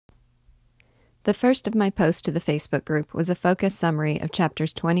The first of my posts to the Facebook group was a focused summary of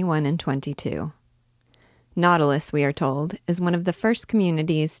chapters 21 and 22. Nautilus, we are told, is one of the first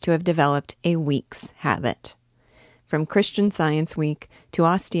communities to have developed a weeks habit. From Christian Science Week to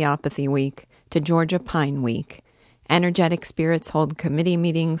Osteopathy Week to Georgia Pine Week, energetic spirits hold committee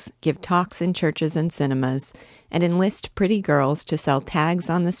meetings, give talks in churches and cinemas, and enlist pretty girls to sell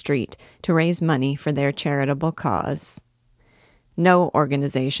tags on the street to raise money for their charitable cause. No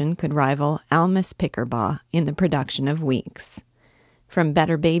organization could rival Almus Pickerbaugh in the production of weeks. From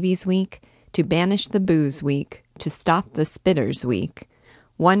Better Babies Week to Banish the Booze Week to Stop the Spitters Week,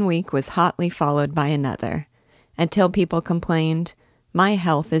 one week was hotly followed by another, until people complained, "My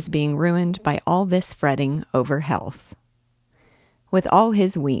health is being ruined by all this fretting over health." With all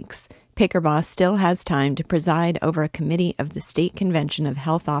his weeks, Pickerbaugh still has time to preside over a committee of the State Convention of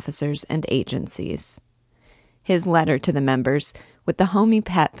Health Officers and Agencies. His letter to the members, with the homey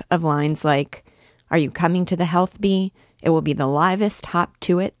pep of lines like, "Are you coming to the Health Bee? It will be the livest hop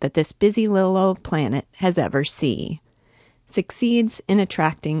to it that this busy little old planet has ever see," succeeds in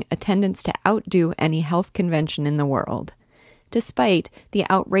attracting attendance to outdo any health convention in the world, despite the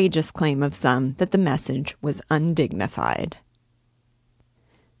outrageous claim of some that the message was undignified.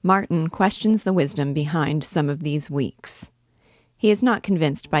 Martin questions the wisdom behind some of these weeks. He is not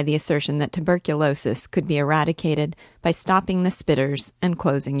convinced by the assertion that tuberculosis could be eradicated by stopping the spitters and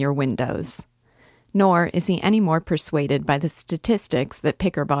closing your windows. Nor is he any more persuaded by the statistics that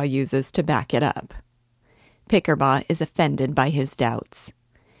Pickerbaugh uses to back it up. Pickerbaugh is offended by his doubts.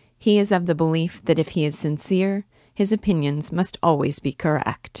 He is of the belief that if he is sincere, his opinions must always be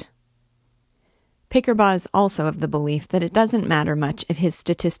correct. Pickerbaugh is also of the belief that it doesn't matter much if his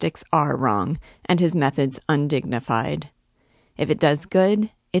statistics are wrong and his methods undignified. If it does good,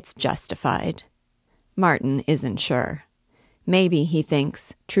 it's justified. Martin isn't sure. Maybe, he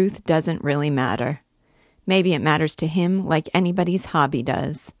thinks, truth doesn't really matter. Maybe it matters to him like anybody's hobby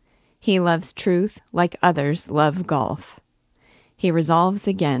does. He loves truth like others love golf. He resolves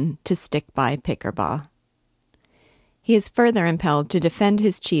again to stick by Pickerbaugh. He is further impelled to defend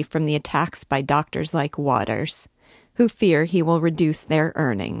his chief from the attacks by doctors like Waters, who fear he will reduce their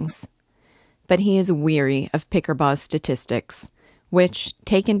earnings. But he is weary of Pickerbaugh's statistics, which,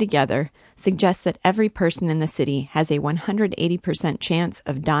 taken together, suggest that every person in the city has a 180% chance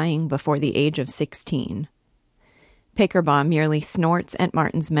of dying before the age of 16. Pickerbaugh merely snorts at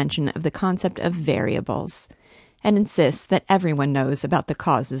Martin's mention of the concept of variables, and insists that everyone knows about the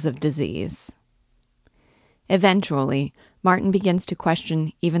causes of disease. Eventually, Martin begins to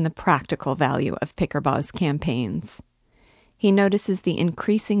question even the practical value of Pickerbaugh's campaigns. He notices the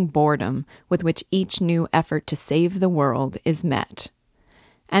increasing boredom with which each new effort to save the world is met.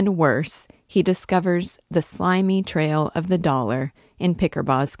 And worse, he discovers the slimy trail of the dollar in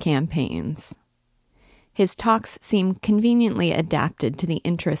Pickerbaugh's campaigns. His talks seem conveniently adapted to the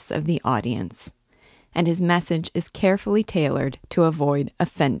interests of the audience, and his message is carefully tailored to avoid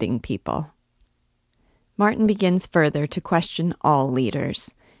offending people. Martin begins further to question all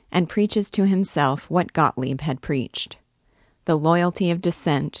leaders, and preaches to himself what Gottlieb had preached: the loyalty of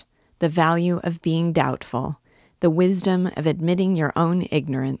dissent, the value of being doubtful, the wisdom of admitting your own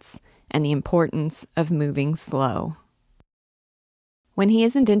ignorance, and the importance of moving slow. When he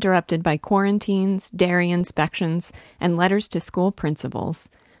isn't interrupted by quarantines, dairy inspections, and letters to school principals,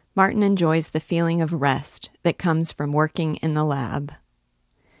 Martin enjoys the feeling of rest that comes from working in the lab.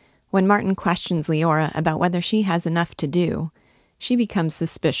 When Martin questions Leora about whether she has enough to do, she becomes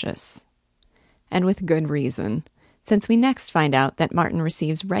suspicious. And with good reason, since we next find out that Martin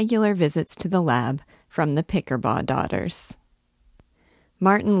receives regular visits to the lab from the Pickerbaugh daughters.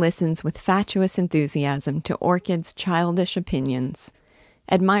 Martin listens with fatuous enthusiasm to Orchid's childish opinions,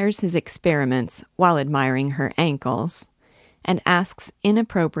 admires his experiments while admiring her ankles, and asks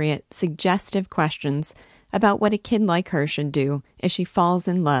inappropriate, suggestive questions about what a kid like her should do if she falls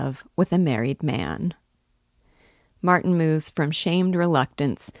in love with a married man. Martin moves from shamed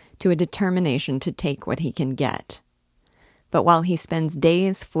reluctance to a determination to take what he can get. But while he spends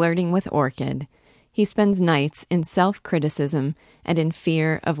days flirting with Orchid, he spends nights in self-criticism and in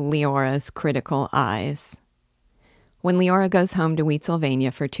fear of Leora's critical eyes. When Leora goes home to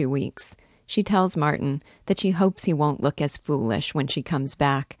Wheatsylvania for 2 weeks, she tells Martin that she hopes he won't look as foolish when she comes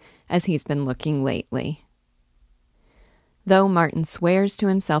back as he's been looking lately. Though Martin swears to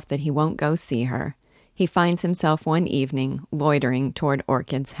himself that he won't go see her, he finds himself one evening loitering toward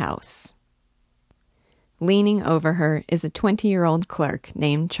Orchid's house. Leaning over her is a 20-year-old clerk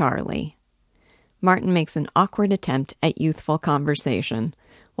named Charlie. Martin makes an awkward attempt at youthful conversation,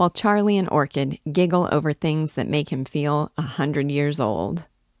 while Charlie and Orchid giggle over things that make him feel 100 years old.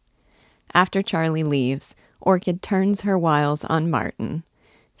 After Charlie leaves, Orchid turns her wiles on Martin,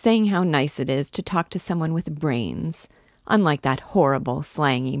 saying how nice it is to talk to someone with brains, unlike that horrible,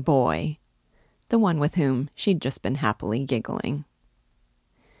 slangy boy, the one with whom she'd just been happily giggling.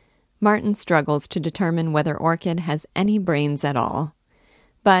 Martin struggles to determine whether Orchid has any brains at all,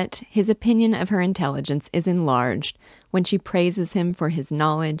 but his opinion of her intelligence is enlarged when she praises him for his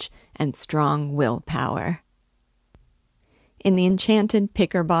knowledge and strong willpower. In the enchanted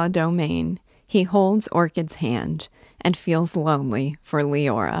Pickerbaugh domain, he holds Orchid's hand and feels lonely for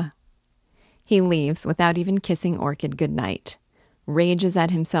Leora. He leaves without even kissing Orchid goodnight, rages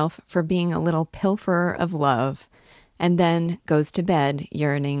at himself for being a little pilferer of love, and then goes to bed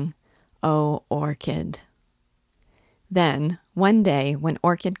yearning, "Oh, Orchid." Then, one day when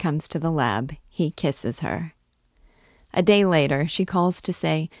Orchid comes to the lab, he kisses her. A day later, she calls to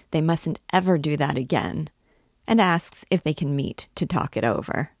say they mustn't ever do that again, and asks if they can meet to talk it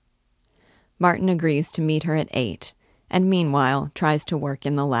over. Martin agrees to meet her at 8, and meanwhile tries to work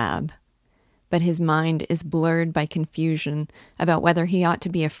in the lab. But his mind is blurred by confusion about whether he ought to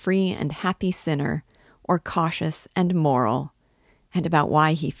be a free and happy sinner or cautious and moral, and about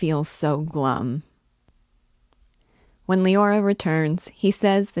why he feels so glum. When Leora returns, he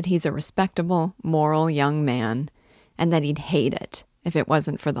says that he's a respectable, moral young man, and that he'd hate it if it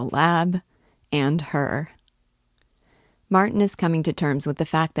wasn't for the lab and her. Martin is coming to terms with the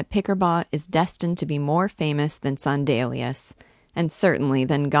fact that Pickerbaugh is destined to be more famous than Sandelius, and certainly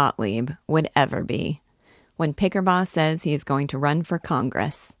than Gottlieb would ever be, when Pickerbaugh says he is going to run for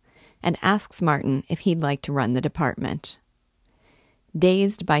Congress, and asks Martin if he'd like to run the department.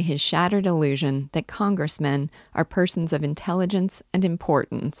 Dazed by his shattered illusion that congressmen are persons of intelligence and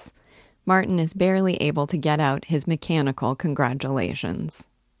importance, Martin is barely able to get out his mechanical congratulations.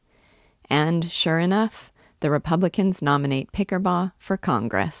 And, sure enough, the Republicans nominate Pickerbaugh for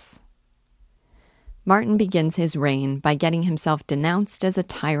Congress. Martin begins his reign by getting himself denounced as a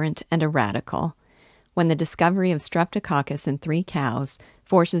tyrant and a radical, when the discovery of streptococcus in 3 cows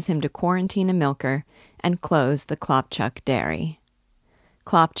forces him to quarantine a milker and close the Klopchuk dairy.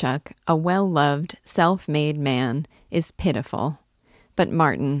 Klopchuk, a well-loved, self-made man, is pitiful, but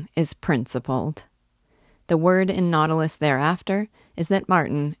Martin is principled. The word in Nautilus thereafter is that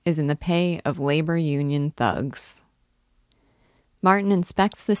Martin is in the pay of labor union thugs. Martin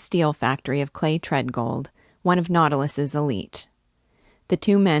inspects the steel factory of Clay Treadgold, one of Nautilus's elite. The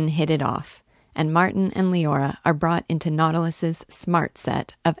 2 men hit it off, and Martin and Leora are brought into Nautilus's smart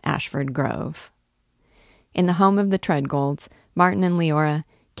set of Ashford Grove. In the home of the Treadgolds, Martin and Leora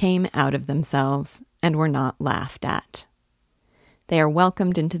came out of themselves and were not laughed at. They are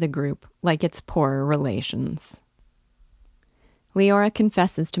welcomed into the group like its poorer relations. Leora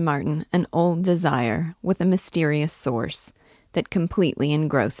confesses to Martin an old desire with a mysterious source that completely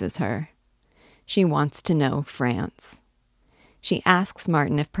engrosses her. She wants to know France. She asks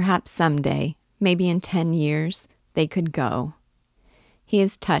Martin if perhaps someday, maybe in 10 years, they could go. He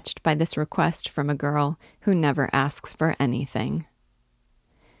is touched by this request from a girl who never asks for anything.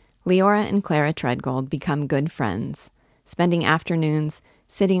 Leora and Clara Treadgold become good friends, spending afternoons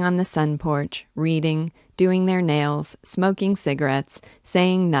sitting on the sun porch, reading, doing their nails, smoking cigarettes,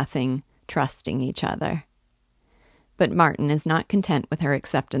 saying nothing, trusting each other. But Martin is not content with her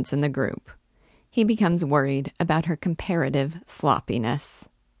acceptance in the group. He becomes worried about her comparative sloppiness.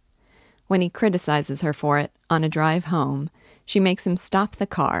 When he criticizes her for it on a drive home, she makes him stop the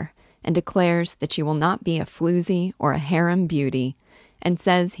car and declares that she will not be a floozy or a harem beauty, and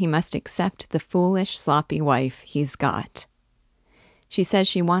says he must accept the foolish, sloppy wife he's got. She says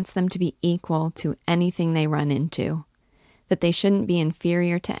she wants them to be equal to anything they run into, that they shouldn't be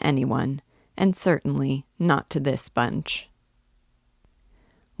inferior to anyone, and certainly not to this bunch.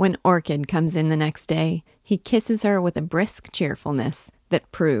 When Orchid comes in the next day, he kisses her with a brisk cheerfulness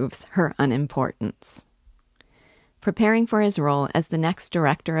that proves her unimportance. Preparing for his role as the next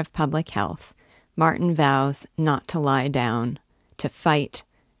director of public health, Martin vows not to lie down, to fight,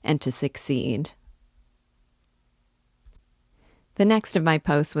 and to succeed. The next of my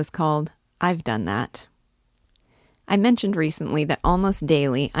posts was called, "I've Done That." I mentioned recently that almost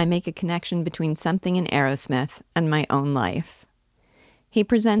daily I make a connection between something in Arrowsmith and my own life. He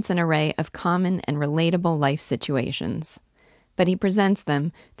presents an array of common and relatable life situations, but he presents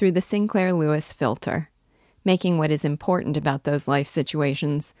them through the Sinclair Lewis filter, making what is important about those life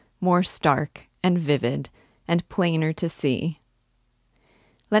situations more stark and vivid and plainer to see.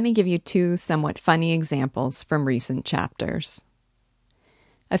 Let me give you 2 somewhat funny examples from recent chapters.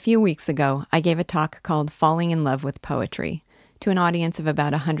 A few weeks ago, I gave a talk called Falling in Love with Poetry to an audience of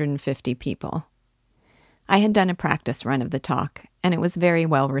about 150 people. I had done a practice run of the talk, and it was very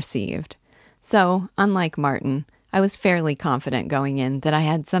well received, So, unlike Martin, I was fairly confident going in that I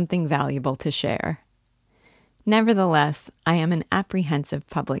had something valuable to share. Nevertheless, I am an apprehensive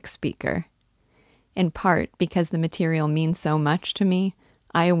public speaker. In part because the material means so much to me,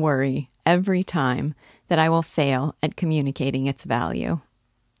 I worry every time that I will fail at communicating its value.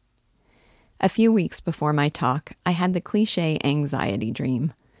 A few weeks before my talk, I had the cliché anxiety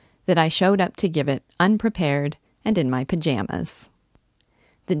dream that I showed up to give it unprepared and in my pajamas.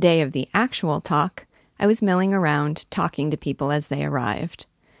 The day of the actual talk, I was milling around talking to people as they arrived.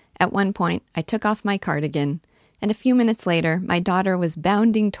 At one point, I took off my cardigan, and a few minutes later, my daughter was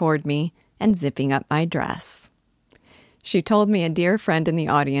bounding toward me and zipping up my dress. She told me a dear friend in the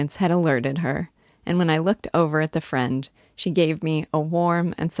audience had alerted her, and when I looked over at the friend, she gave me a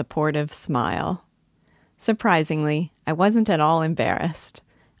warm and supportive smile. Surprisingly, I wasn't at all embarrassed.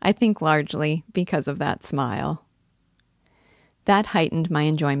 I think largely because of that smile. That heightened my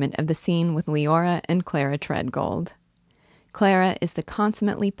enjoyment of the scene with Leora and Clara Treadgold. Clara is the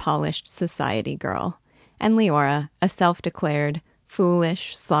consummately polished society girl, and Leora a self-declared,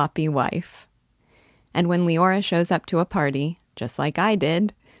 foolish, sloppy wife. And when Leora shows up to a party, just like I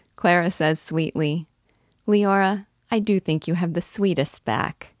did, Clara says sweetly, "Leora, I do think you have the sweetest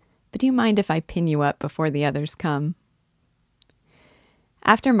back, but do you mind if I pin you up before the others come?"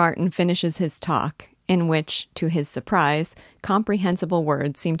 After Martin finishes his talk, in which, to his surprise, comprehensible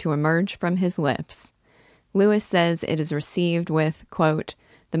words seem to emerge from his lips, Lewis says it is received with, quote,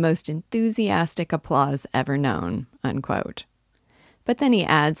 "the most enthusiastic applause ever known," unquote. But then he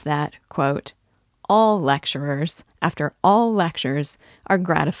adds that, quote, "all lecturers, after all lectures, are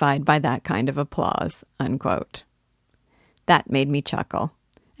gratified by that kind of applause," unquote. That made me chuckle,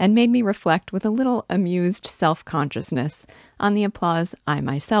 and made me reflect with a little amused self-consciousness on the applause I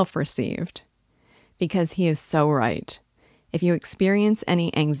myself received. Because he is so right. If you experience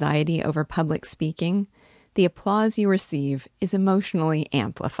any anxiety over public speaking, the applause you receive is emotionally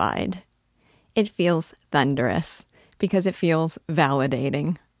amplified. It feels thunderous, because it feels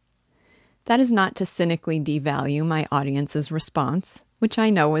validating. That is not to cynically devalue my audience's response, which I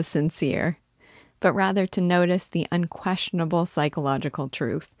know was sincere, but rather to notice the unquestionable psychological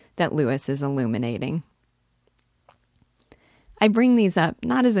truth that Lewis is illuminating. I bring these up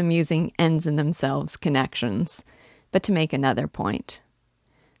not as amusing ends-in-themselves connections, but to make another point.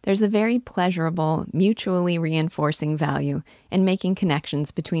 There's a very pleasurable, mutually reinforcing value in making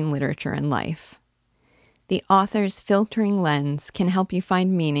connections between literature and life. The author's filtering lens can help you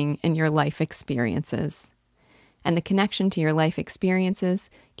find meaning in your life experiences, and the connection to your life experiences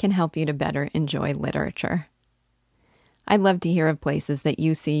can help you to better enjoy literature. I'd love to hear of places that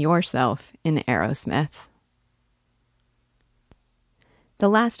you see yourself in Aerosmith. The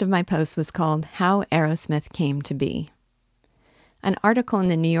last of my posts was called How Aerosmith Came to Be. An article in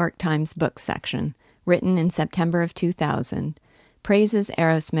the New York Times book section, written in September of 2000, praises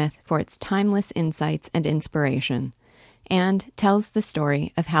Aerosmith for its timeless insights and inspiration, and tells the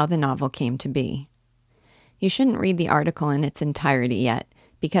story of how the novel came to be. You shouldn't read the article in its entirety yet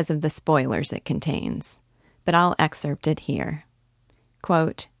because of the spoilers it contains, but I'll excerpt it here.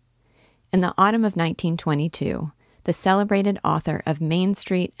 Quote, "In the autumn of 1922, the celebrated author of Main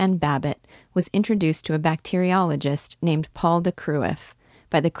Street and Babbitt was introduced to a bacteriologist named Paul de Kruif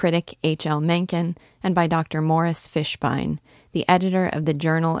by the critic H.L. Mencken and by Dr. Morris Fishbein, the editor of the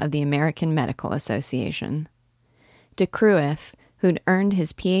Journal of the American Medical Association. De Kruif, who'd earned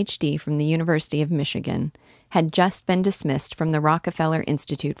his Ph.D. from the University of Michigan, had just been dismissed from the Rockefeller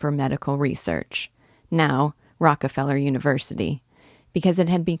Institute for Medical Research, now Rockefeller University, because it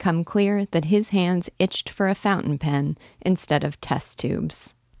had become clear that his hands itched for a fountain pen instead of test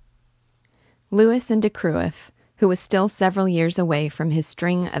tubes. Lewis and de Kruif, who was still several years away from his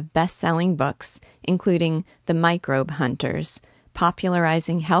string of best-selling books, including The Microbe Hunters,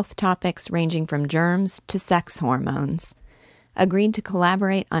 popularizing health topics ranging from germs to sex hormones, agreed to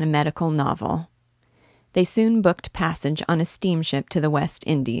collaborate on a medical novel. They soon booked passage on a steamship to the West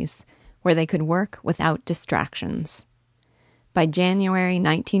Indies, where they could work without distractions. By January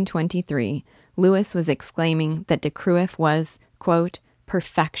 1923, Lewis was exclaiming that de Kruif was, quote,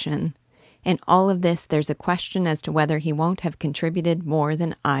 perfection. In all of this, there's a question as to whether he won't have contributed more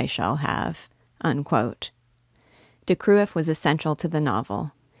than I shall have, unquote. De Kruif was essential to the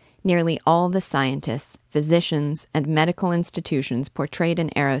novel. Nearly all the scientists, physicians, and medical institutions portrayed in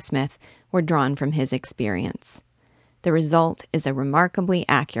Aerosmith were drawn from his experience. The result is a remarkably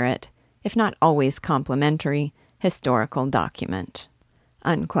accurate, if not always complimentary, historical document,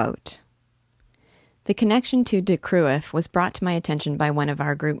 unquote. The connection to de Kruif was brought to my attention by one of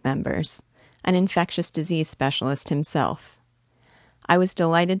our group members, an infectious disease specialist himself. I was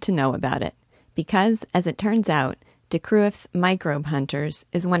delighted to know about it, because, as it turns out, de Kruif's Microbe Hunters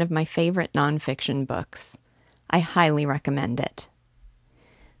is one of my favorite nonfiction books. I highly recommend it.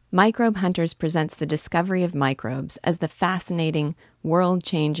 Microbe Hunters presents the discovery of microbes as the fascinating,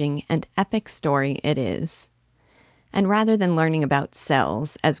 world-changing, and epic story it is. And rather than learning about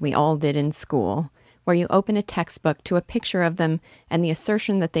cells, as we all did in school, where you open a textbook to a picture of them and the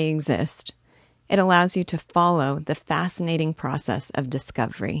assertion that they exist, it allows you to follow the fascinating process of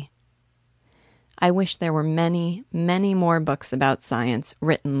discovery. I wish there were many, many more books about science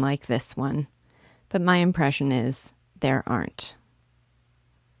written like this one, but my impression is there aren't.